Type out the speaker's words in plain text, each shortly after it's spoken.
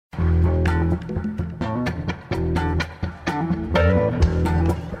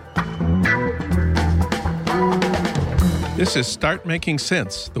This is Start Making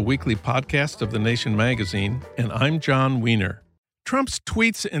Sense, the weekly podcast of The Nation magazine, and I'm John Wiener. Trump's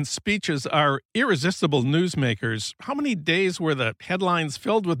tweets and speeches are irresistible newsmakers. How many days were the headlines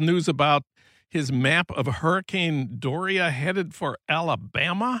filled with news about his map of Hurricane Doria headed for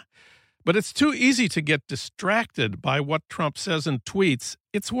Alabama? But it's too easy to get distracted by what Trump says and tweets.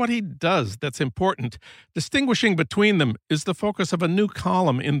 It's what he does that's important. Distinguishing between them is the focus of a new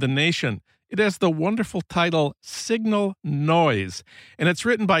column in The Nation. It has the wonderful title, Signal Noise, and it's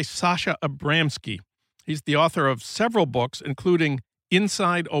written by Sasha Abramsky. He's the author of several books, including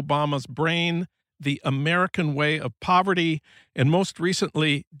Inside Obama's Brain, The American Way of Poverty, and most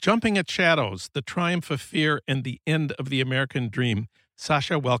recently, Jumping at Shadows, The Triumph of Fear and the End of the American Dream.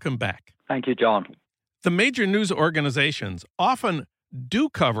 Sasha, welcome back. Thank you, John. The major news organizations often do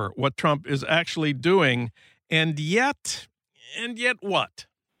cover what Trump is actually doing, and yet what?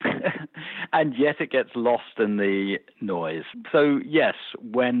 And yet it gets lost in the noise. So yes,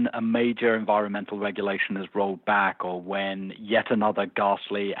 when a major environmental regulation is rolled back or when yet another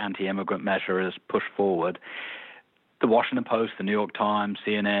ghastly anti-immigrant measure is pushed forward, the Washington Post, the New York Times,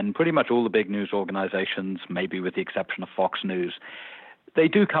 CNN, pretty much all the big news organizations, maybe with the exception of Fox News, they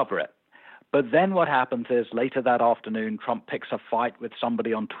do cover it. But then what happens is later that afternoon, Trump picks a fight with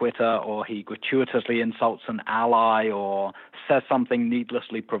somebody on Twitter, or he gratuitously insults an ally or says something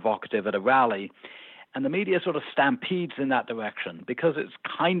needlessly provocative at a rally. And the media sort of stampedes in that direction because it's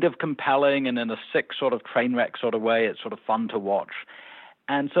kind of compelling, and in a sick sort of train wreck sort of way, it's sort of fun to watch.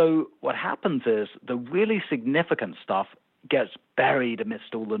 And so what happens is the really significant stuff gets buried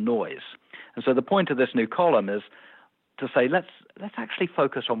amidst all the noise. And so the point of this new column is to say, let's actually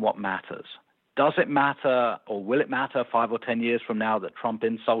focus on what matters. Does it matter, or will it matter 5 or 10 years from now that Trump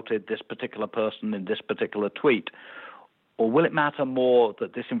insulted this particular person in this particular tweet? Or will it matter more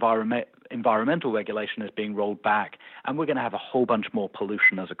that this environmental regulation is being rolled back and we're going to have a whole bunch more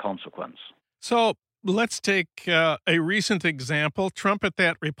pollution as a consequence? So let's take a recent example. Trump at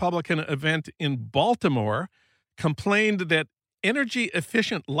that Republican event in Baltimore complained that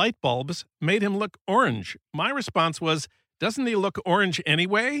energy-efficient light bulbs made him look orange. My response was, doesn't he look orange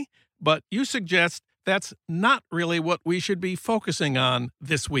anyway? But you suggest that's not really what we should be focusing on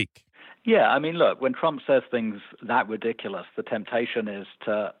this week. Yeah, I mean, look, when Trump says things that ridiculous, the temptation is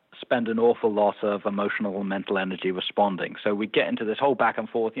to spend an awful lot of emotional and mental energy responding. So we get into this whole back and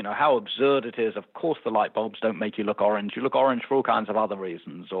forth, how absurd it is. Of course, the light bulbs don't make you look orange. You look orange for all kinds of other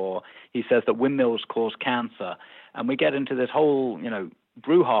reasons. Or he says that windmills cause cancer. And we get into this whole,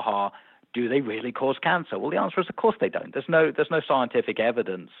 brouhaha. Do they really cause cancer? Well, the answer is, of course they don't. There's no scientific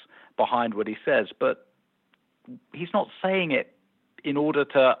evidence behind what he says. But he's not saying it in order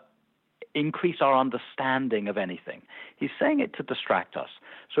to increase our understanding of anything. He's saying it to distract us.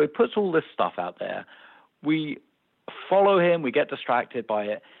 So he puts all this stuff out there. We follow him, we get distracted by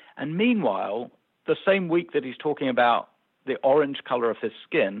it. And meanwhile, the same week that he's talking about the orange color of his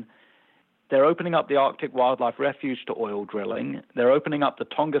skin, they're opening up the Arctic Wildlife Refuge to oil drilling. They're opening up the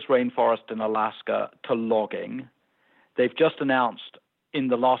Tongass rainforest in Alaska to logging. They've just announced in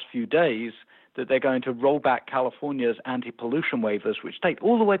the last few days that they're going to roll back California's anti-pollution waivers, which date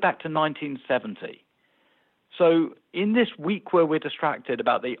all the way back to 1970. So in this week where we're distracted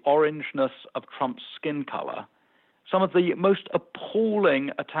about the orangeness of Trump's skin color, some of the most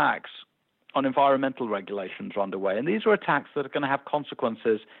appalling attacks on environmental regulations are underway. And these are attacks that are going to have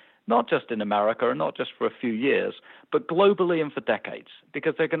consequences not just in America and not just for a few years, but globally and for decades,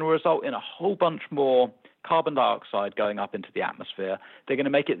 because they're going to result in a whole bunch more carbon dioxide going up into the atmosphere. They're going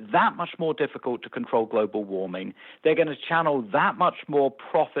to make it that much more difficult to control global warming. They're going to channel that much more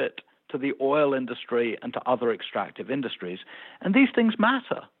profit to the oil industry and to other extractive industries. And these things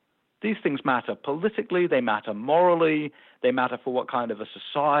matter. These things matter politically, they matter morally, they matter for what kind of a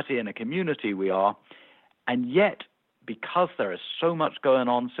society and a community we are. And yet, because there is so much going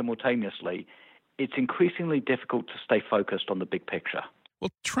on simultaneously, it's increasingly difficult to stay focused on the big picture.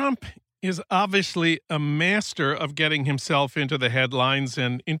 Well, Trump is obviously a master of getting himself into the headlines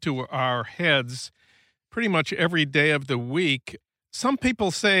and into our heads pretty much every day of the week. Some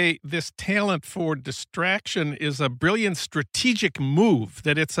people say this talent for distraction is a brilliant strategic move,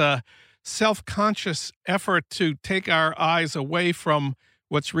 that it's a self-conscious effort to take our eyes away from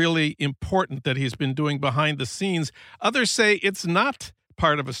what's really important that he's been doing behind the scenes. Others say it's not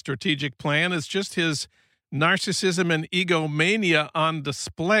part of a strategic plan. It's just his narcissism and egomania on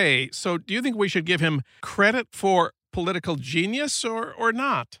display. So do you think we should give him credit for political genius or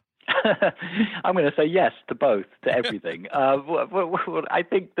not? I'm going to say yes to both, to everything. I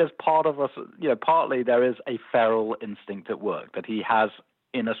think there's part of us, partly there is a feral instinct at work that he has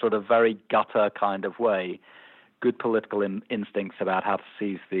in a sort of very gutter kind of way, good political instincts about how to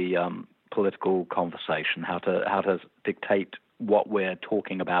seize the political conversation, how to dictate what we're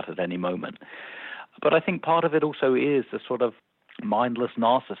talking about at any moment. But I think part of it also is the sort of mindless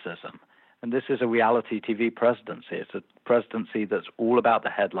narcissism. And this is a reality TV presidency. It's a presidency that's all about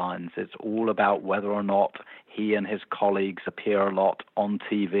the headlines. It's all about whether or not he and his colleagues appear a lot on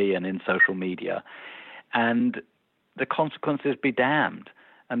TV and in social media. And the consequences be damned.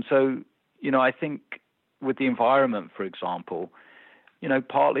 And so, I think with the environment, for example,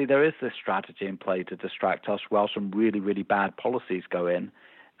 partly there is this strategy in play to distract us while some really, really bad policies go in.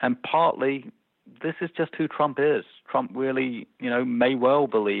 And partly this is just who Trump is. Trump really, may well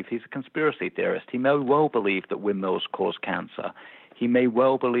believe he's a conspiracy theorist. He may well believe that windmills cause cancer. He may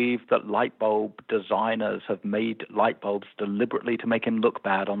well believe that light bulb designers have made light bulbs deliberately to make him look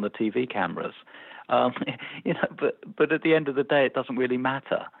bad on the TV cameras. But at the end of the day, it doesn't really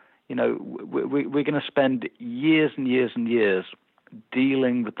matter. We're going to spend years and years and years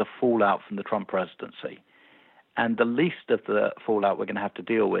dealing with the fallout from the Trump presidency. And the least of the fallout we're going to have to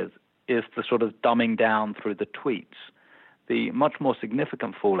deal with is the sort of dumbing down through the tweets. The much more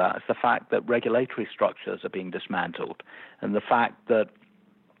significant fallout is the fact that regulatory structures are being dismantled and the fact that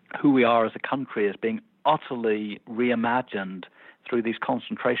who we are as a country is being utterly reimagined through these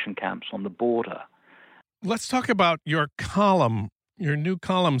concentration camps on the border. Let's talk about your column, your new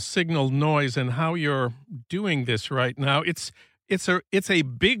column, Signal Noise, and how you're doing this right now. It's a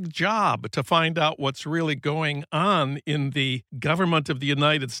big job to find out what's really going on in the government of the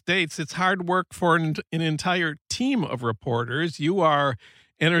United States. It's hard work for an entire team of reporters. You are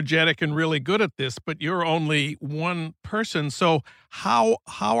energetic and really good at this, but you're only one person. So how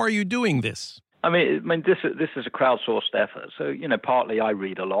are you doing this? I mean, this is a crowdsourced effort. So, partly I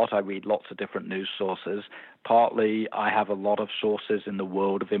read a lot. I read lots of different news sources. Partly I have a lot of sources in the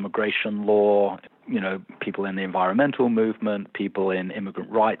world of immigration law, people in the environmental movement, people in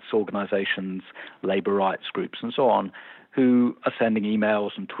immigrant rights organizations, labor rights groups, and so on, who are sending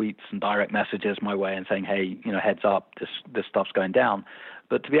emails and tweets and direct messages my way and saying, hey, heads up, this stuff's going down.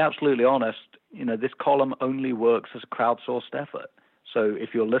 But to be absolutely honest, this column only works as a crowdsourced effort. So if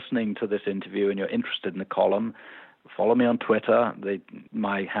you're listening to this interview and you're interested in the column, follow me on Twitter.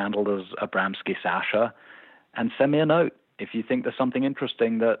 My handle is Abramsky Sasha, and send me a note. If you think there's something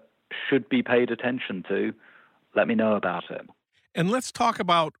interesting that should be paid attention to, let me know about it. And let's talk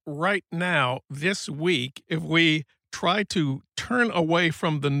about right now, this week, if we try to turn away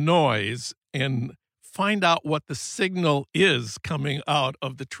from the noise and find out what the signal is coming out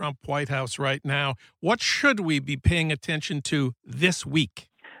of the Trump White House right now, what should we be paying attention to this week?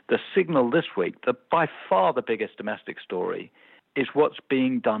 The signal this week, by far the biggest domestic story, is what's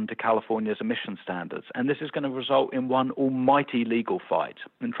being done to California's emission standards. And this is going to result in one almighty legal fight.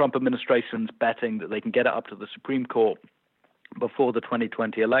 The Trump administration's betting that they can get it up to the Supreme Court before the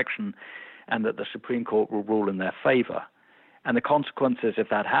 2020 election and that the Supreme Court will rule in their favor. And the consequences, if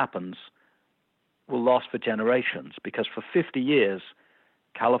that happens, will last for generations, because for 50 years,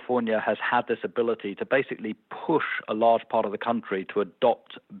 California has had this ability to basically push a large part of the country to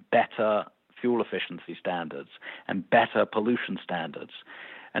adopt better fuel efficiency standards and better pollution standards.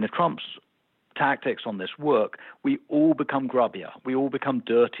 And if Trump's tactics on this work, we all become grubbier, we all become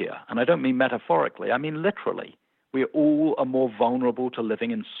dirtier. And I don't mean metaphorically, I mean literally. We all are more vulnerable to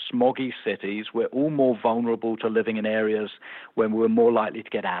living in smoggy cities. We're all more vulnerable to living in areas where we're more likely to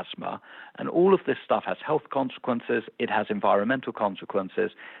get asthma. And all of this stuff has health consequences. It has environmental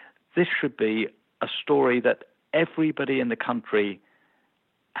consequences. This should be a story that everybody in the country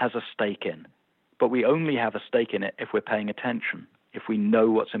has a stake in. But we only have a stake in it if we're paying attention, if we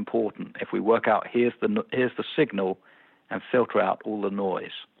know what's important, if we work out here's the signal and filter out all the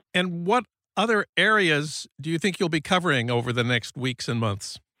noise. And what other areas do you think you'll be covering over the next weeks and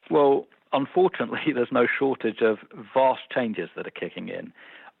months? Well, unfortunately, there's no shortage of vast changes that are kicking in.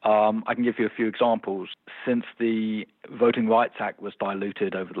 I can give you a few examples. Since the Voting Rights Act was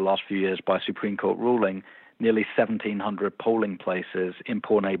diluted over the last few years by Supreme Court ruling, nearly 1,700 polling places in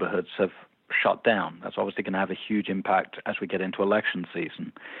poor neighborhoods have shut down. That's obviously going to have a huge impact as we get into election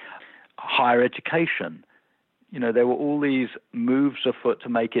season. Higher education. There were all these moves afoot to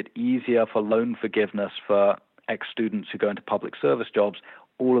make it easier for loan forgiveness for ex-students who go into public service jobs.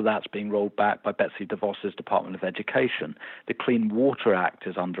 All of that's being rolled back by Betsy DeVos's Department of Education. The Clean Water Act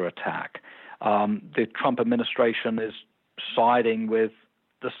is under attack. The Trump administration is siding with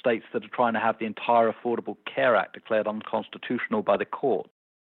the states that are trying to have the entire Affordable Care Act declared unconstitutional by the court.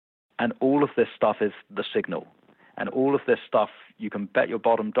 And all of this stuff is the signal. And all of this stuff, you can bet your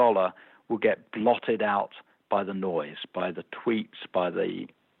bottom dollar, will get blotted out by the noise, by the tweets, by the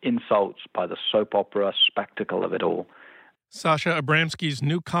insults, by the soap opera spectacle of it all. Sasha Abramsky's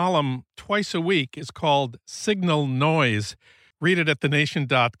new column twice a week is called Signal Noise. Read it at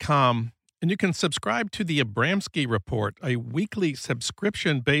thenation.com. And you can subscribe to the Abramsky Report, a weekly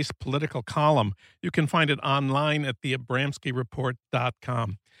subscription-based political column. You can find it online at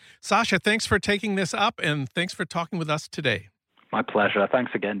theabramskyreport.com. Sasha, thanks for taking this up, and thanks for talking with us today. My pleasure.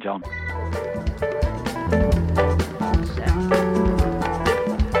 Thanks again, John.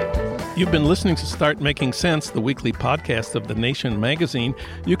 You've been listening to Start Making Sense, the weekly podcast of The Nation magazine.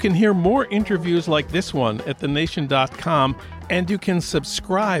 You can hear more interviews like this one at thenation.com, and you can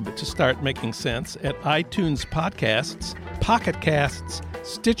subscribe to Start Making Sense at iTunes Podcasts, Pocket Casts,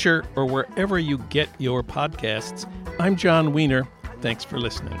 Stitcher, or wherever you get your podcasts. I'm John Wiener. Thanks for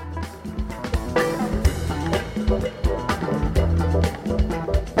listening.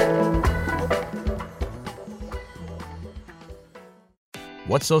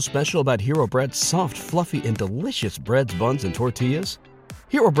 What's so special about Hero Bread's soft, fluffy, and delicious breads, buns, and tortillas?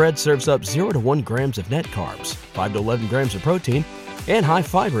 Hero Bread serves up 0 to 1 grams of net carbs, 5 to 11 grams of protein, and high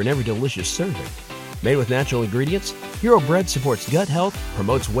fiber in every delicious serving. Made with natural ingredients, Hero Bread supports gut health,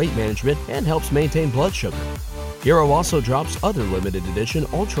 promotes weight management, and helps maintain blood sugar. Hero also drops other limited edition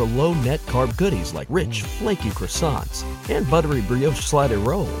ultra-low net carb goodies like rich, flaky croissants and buttery brioche slider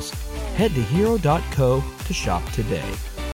rolls. Head to hero.co to shop today.